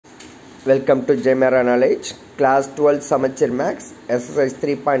Welcome to Jamera Knowledge, Class 12 Samacheer Max, Exercise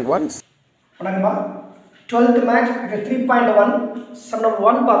 3.1. வணக்கம்மா 12th Max 3.1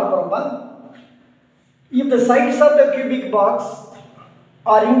 SUM.NO.1 பார்க்க போறோம்ப்பா. If the sides of the cubic box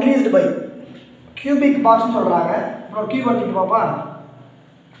are increased by cubic box சொல்றாங்க. அப்புறம் cube எடுத்துட்டு பாப்பா.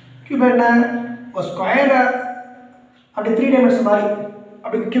 Cube என்ன? ஒரு square அப்படி 3 டைமென்ஷன் மாதிரி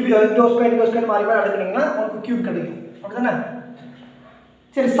அப்படி கியூப் ஸ்கொயர் மாதிரி எடுத்துக்கிட்டீங்கன்னா உங்களுக்கு கியூப் கிடைக்கும். அப்படிதானே?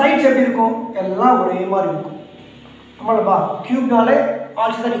 சரி, சைட்ஸ் எப்படி இருக்கும்? எல்லாம் ஒரே மாதிரி இருக்கும். நம்மளப்பா கியூப்னாலே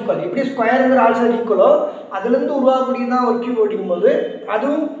ஆல் சைடு ஈக்குவல். எப்படி ஸ்கொயருங்கிற ஆல் சைடு ஈக்குவலோ அதுலேருந்து உருவாக்கக்கூடியதான் ஒரு கியூப் ஓடிக்கும்போது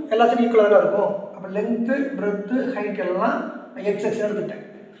அதுவும் எல்லா சைடும் ஈக்குவலாக தான் இருக்கும். அப்போ லென்த்து, பிரெத்து, ஹைட் எல்லாம் எக்ஸ் எடுத்துட்டேன்.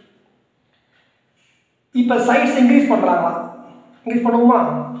 இப்போ சைட்ஸ் இன்க்ரீஸ் பண்ணுறாங்களா? இன்க்ரீஸ் பண்ணுவோமா?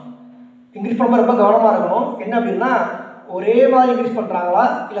 இன்க்ரீஸ் பண்ணும்போது ரொம்ப கவனமாக இருக்கணும். என்ன அப்படின்னா ஒரே மாதிரி இன்க்ரீஸ் பண்ணுறாங்களா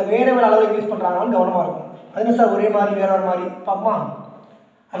இல்லை வேறு வேறு அளவில் இன்க்ரீஸ் பண்ணுறாங்களான்னு கவனமாக இருக்கும். அது என்ன சார் ஒரே மாதிரி வேறு ஒரு மாதிரி பார்ப்போமா?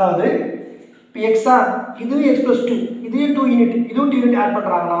 அதாவது இப்போ எக்ஸா இதுவும் எக்ஸ் ப்ளஸ் 2 இதுவும் 2 யூனிட் இதுவும் 2 யூனிட் ஆட்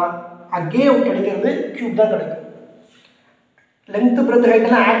பண்ணுறாங்கன்னா அங்கே கிடைக்கிறது கியூப் தான் கிடைக்கும். Length breadth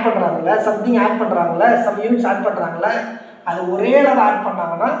ஹைட்டெல்லாம் add பண்ணுறாங்கல்ல, something add பண்ணுறாங்கல்ல, some units add பண்ணுறாங்கல்ல, அது ஒரே அளவு ஆட்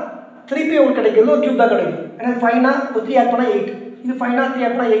பண்ணாங்கன்னா திருப்பி உங்களுக்கு கிடைக்கிறது ஒரு கியூப் தான் கிடைக்கும். ஏன்னா 5னா 3 ஆட் பண்ணால் 8, இது 5னா 3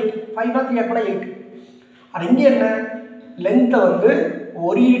 ஆட் பண்ணால் 8, 5னா 3 ஆட் பண்ணால் 8. அது இங்கே என்ன, லென்த்தை வந்து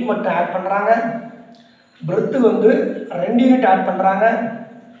ஒரு யூனிட் மட்டும் ஆட் பண்ணுறாங்க, பிரெத்து வந்து 2 யூனிட் ஆட் பண்ணுறாங்க,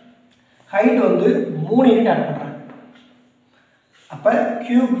 ஹைட் வந்து 3 யூனிட் ஆட் பண்ணுறாங்க. அப்போ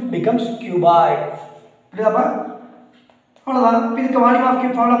கியூப் பிகம்ஸ் கியூபாய்டு. புரியுதாப்பா? அவ்வளோதான். இதுக்கு வால்யூம் ஆஃப்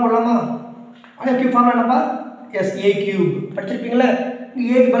கியூப் ஃபார்முலா போடலாமா? வால்யூம் கியூப் ஃபார்முலா என்னப்பா? S, a cube படிச்சிருப்பீங்களே.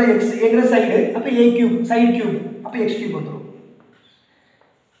 ஏக்கு பதில் எக்ஸ், ஏங்கிற சைடு, அப்போ ஏ கியூப், சைடு கியூப், அப்போ எக்ஸ் கியூப் வந்துடும்.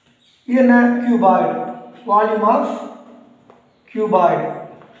 இது என்ன? Cuboid. Volume of cuboid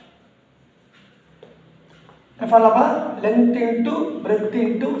ஃபார்முலாப்பா length into breadth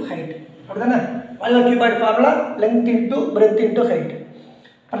into height. அப்படிதானே? Volume cuboid formula length into breadth into height.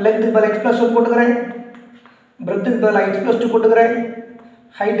 இப்போ லென்த்துக்கு பதில் எக்ஸ் ப்ளஸ் 1 போட்டுக்கிறேன், பிரெத்துக்கு பதில் எக்ஸ் ப்ளஸ் 2 போட்டுக்கிறேன்,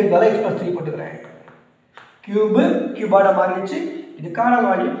 ஹைட்டுக்கு பதில் எக்ஸ் ப்ளஸ் 3 போட்டுக்கிறேன். கியூபு கியூபாய்டாக மாறிடுச்சு. இதுக்கான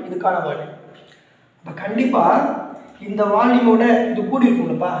வால்யூம், இதுக்கான வால்யூம். அப்போ கண்டிப்பாக இந்த வால்யூமோட இது கூடி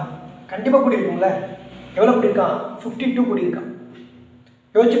இருக்குங்களப்பா, கண்டிப்பாக கூடி இருக்குங்கள. எவ்வளோ கூடியிருக்கான்? 52 கூடியிருக்கான்.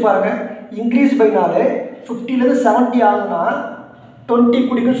 யோசிச்சு பாருங்கள். இன்க்ரீஸ் பைனாலே 50லேருந்து 70 ஆகுதுன்னா 20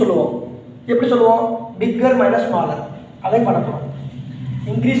 கூடிக்குன்னு சொல்லுவோம். எப்படி சொல்லுவோம்? Bigger minus smaller. அதை பண்ண போகிறோம்.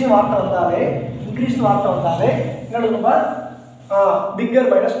 இன்க்ரீஸ்னு வார்த்தை வந்தாலே என்ன எழுதுணும்பா? Bigger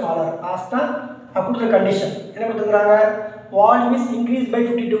minus smaller. லாஸ்ட்டாக கொடுக்குற கண்டிஷன் என்ன கொடுத்துருக்குறாங்க? Volume is increase by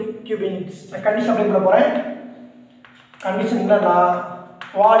 52 cube units. நான் கண்டிஷன் அப்ளை பண்ண போகிறேன். கண்டிஷன் என்னன்னா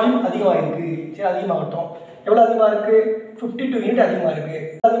வால்யூம் அதிகமாக இருக்குது. சரி, அதிகமாகட்டும். எவ்வளோ அதிகமாக இருக்குது? 52 யூனிட் அதிகமாக இருக்குது.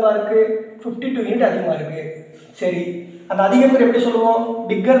 52 யூனிட் அதிகமாக இருக்குது. சரி, அந்த அதிகமாக எப்படி சொல்லுவோம்?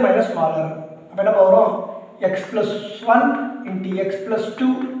 Bigger minus smaller. அப்போ என்ன போகிறோம்? X plus 1 into X plus 2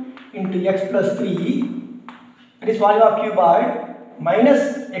 into X plus 3 it is volume of cuboid minus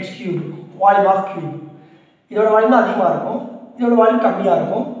X cube volume of cube. இதோட வால்யூம் தான் அதிகமாக இருக்கும், இதோட வால்யூம் கம்மியாக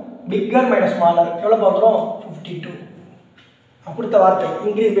இருக்கும். பிக்கர் மைனஸ் ஸ்மாலர் எவ்வளோ பார்க்குறோம்? 52. கொடுத்த வார்த்தை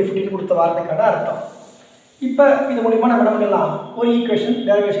இன்க்ரீஸ் பை 52 கொடுத்த வார்த்தைக்கான அர்த்தம். இப்போ இது மூலிமா நம்ம என்ன பண்ணிடலாம்? ஒரு ஈக்குவேஷன்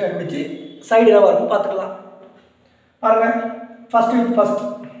டெரிவேஷன் கண்டுபிடிச்சு சைடு எதாவது இருக்கும் பார்த்துக்கலாம். பாருங்கள், ஃபஸ்ட்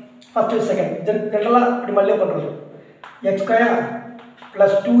வித் செகண்ட் ஜென்ரலாக இப்படி மல்லிகை பண்ணுறது. X square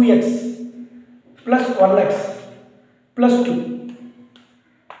plus 2x plus 1x plus 2,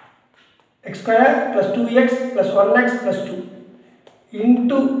 X square plus 2x plus 1x plus 2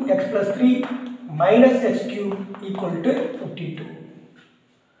 into X plus 3 minus X cube equal to 52.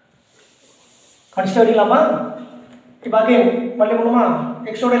 Consider பண்ணிக்கலாமா? இப்போ அகைன் மல்லிகை பண்ணுமா?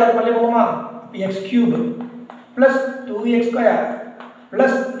 எக்ஸோட எல்லாத்தையும் மல்லிகை பண்ணுமா? X cube plus 2x square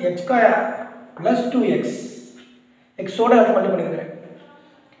plus X square plus 2x எக்ஸோட எல்லாத்தையும் மல்லிகை பண்ணிக்கிறேன்.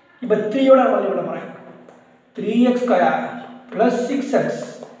 இப்போ 3யோட மல்லிகை பண்ண போகிறேன். 3x square plus 6x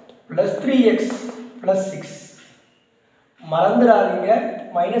plus 3x plus 6. மறந்துடாதீங்க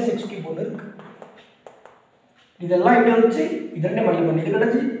மைனஸ் எக்ஸ் கியூப் ஒன்று இருக்கு. இதெல்லாம் எப்படி வந்துச்சு? இது 2 மல்லிகை பண்ணி இது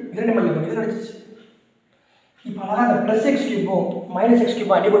கிடச்சி, இது 2 மல்லிகை பண்ணி இது கிடச்சிச்சு. இப்போ அழகாக அந்த ப்ளஸ் எக்ஸ் கியூப்பும் மைனஸ் எக்ஸ்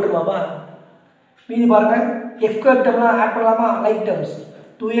கியூப்பும் அடிபட்டுருமாப்பா. மீதி பாருங்கள், எக்ஸ் ஸ்கொயர் டேர்ம்லாம் ஆட் பண்ணலாமா? Like terms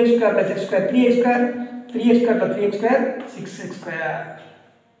 2x square plus X square 3x square, 3x square plus 3x square 6x square.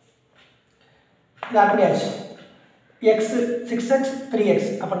 இது ஆட் பண்ணியாச்சு. எக்ஸ் 6x 3x,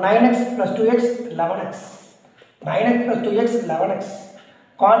 அப்போ 9x plus 2x 11x, 9x plus 2x 11x.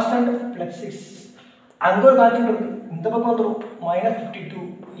 Constant plus 6. அங்கே ஒரு constant இருக்குது, இந்த பக்கம் வந்துடும். Minus 52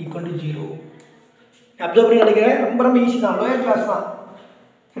 equal to 0. Observe பண்ணி நினைக்கிறேன். ரொம்ப ஈஸி தான், லோயர் கிளாஸ் தான்.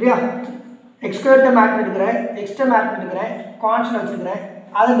 சரியா? எக்ஸ் ஸ்கொயர் டேர்ம் ஆட் பண்ணிக்கிறேன், எக்ஸ் டேர்ம் ஆட் பண்ணிக்கிறேன், கான்ஸ்டன்ட் வச்சுக்கிறேன்.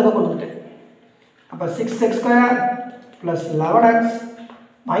 அதை இந்த பக்கம் கொண்டு வந்துட்டேன். அப்போ 6x square plus 11x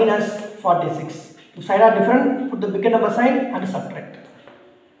minus 46. If side are different, put the bigger number sign and subtract.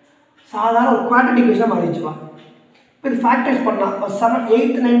 சாதாரண ஒரு குவாட்ரேட்டிக் ஈக்குவேஷன் மாறிடுச்சுப்பா. இப்போ இது ஃபேக்டரைஸ் பண்ணலாம்.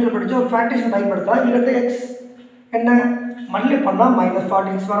 8th 9th படிச்சு ஒரு ஃபேக்டரேஷன் பயன்படுத்தலாம். இதில் எக்ஸ் என்ன மல்டிப்ளை பண்ணால்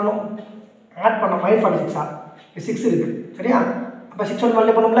 -46 வரணும். ஆட் பண்ணால் -46 6 இருக்குது சரியா. அப்போ 6 ஒன்று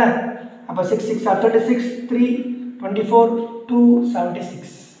மல்டிப்ளை பண்ணும்ல. அப்போ 6 6 36 3 24 2 76.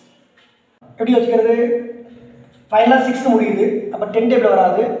 எப்படி வச்சுக்கிறது? ஃபைனலாக 6 முடியுது. அப்போ 10 டேபிள்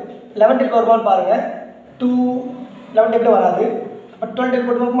வராது. 11 டேபிள் வருமானு பாருங்கள். 2 11 டேபிள் வராது. அப்போ 12 டேபிள்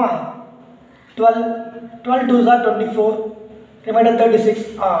போட்டு பார்ப்போமா? 12 2s are 24 ரிமைண்டர் 36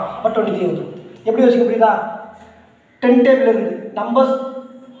 அப்போ 23 வரும். எப்படி வச்சுக்க புரியுதா? 10 டேபிள் இருந்து நம்பர்ஸ்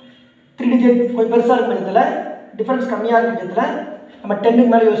 3 டிஜிட் கொஞ்சம் பெருசாக இருக்கும் பட்சத்தில் டிஃபரன்ஸ் கம்மியாக இருக்கும் பட்சத்தில் நம்ம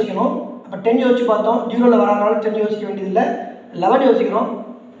 10க்கு மேலே யோசிக்கணும். அப்போ 10 யோசிச்சு பார்த்தோம். 0ல் வராதனால 10 யோசிக்க வேண்டியதில்லை. 11 யோசிக்கணும்,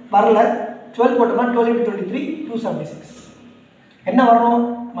 வரல. 12 போட்டோம்னா 12 × 23 276. என்ன வரணும்?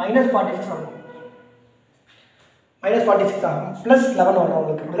 -46 வரணும். -46 ஆகும். +11 வரணும்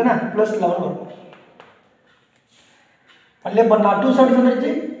உங்களுக்கு அப்படிதானே? +11 வரும். பல்லே பண்ணால் 276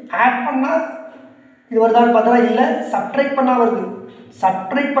 வந்துருச்சு. ஆட் பண்ணால் இது வருதான்னு பார்த்தா இல்லை. சப்ட்ராக்ட் பண்ணால் வருது.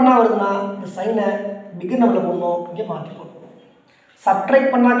 சப்ட்ராக்ட் பண்ணால் வருதுன்னா இந்த சைனை பிகர் நம்பரில் போடணும், இங்கே மாற்றி போடணும்.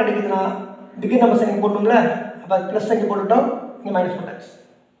 சப்ட்ராக்ட் பண்ணால் கிடைக்குதுன்னா பிகர் நம்பர் சைன் போடணும்ல. அப்போ ப்ளஸ் சைன் போட்டுட்டோம், இங்கே மைனஸ் போட்டாச்சு.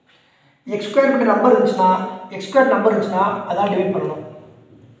 எக்ஸ் ஸ்கொயர் பட்ட நம்பர் இருந்துச்சுன்னா எக்ஸ் ஸ்கொயர் நம்பர் இருந்துச்சுன்னா அதான் டிவைட் பண்ணணும்.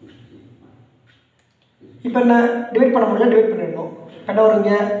 இப்போ என்ன டிவைட் பண்ண முடியல, டிவைட் பண்ணிடணும். என்ன வரும்?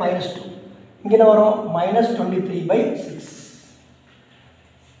 இங்கே -2. இங்கே என்ன வரும்? -23/6.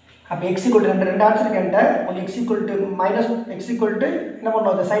 அப்போ x = 2 ரெண்டு ஆன்சர் கேட்டேன். ஒன்று x = x என்ன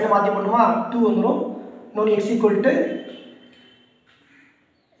பண்ணணும்? அந்த சைனை மாற்றி பண்ணுமா? 2 வந்துடும். இன்னொன்று x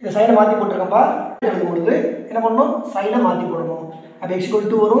இந்த சைனை மாற்றி போட்டிருக்கோம்ப்பா. எழுதும்பொழுது என்ன பண்ணணும்? சைனை மாற்றி போடணும். அப்போ x =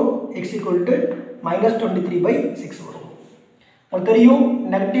 2 வரும். x = -23/6 வரும். உங்களுக்கு தெரியும்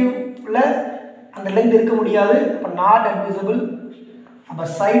நெகட்டிவ்ல அந்த லென்த் இருக்க முடியாது. அப்போ நாட் அட்மிசபிள். அப்போ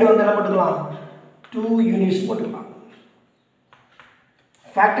சைடு வந்து என்ன போட்டுக்கலாம்? 2 யூனிட்ஸ் போட்டுக்கலாம்.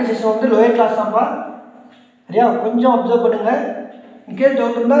 ஃபேக்டரைசேஷன் வந்து லோயர் கிளாஸ் தான்ப்பா சரியா. கொஞ்சம் அப்சர்வ் பண்ணுங்கள். இன்கேஸ்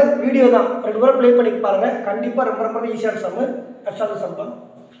டவுட் இருந்தால் வீடியோ தான் 2 முறை ப்ளே பண்ணி பாருங்கள். கண்டிப்பாக ரொம்ப ரொம்ப ஈஸியான சம்மு. கஷ்டமான சம்பளம்.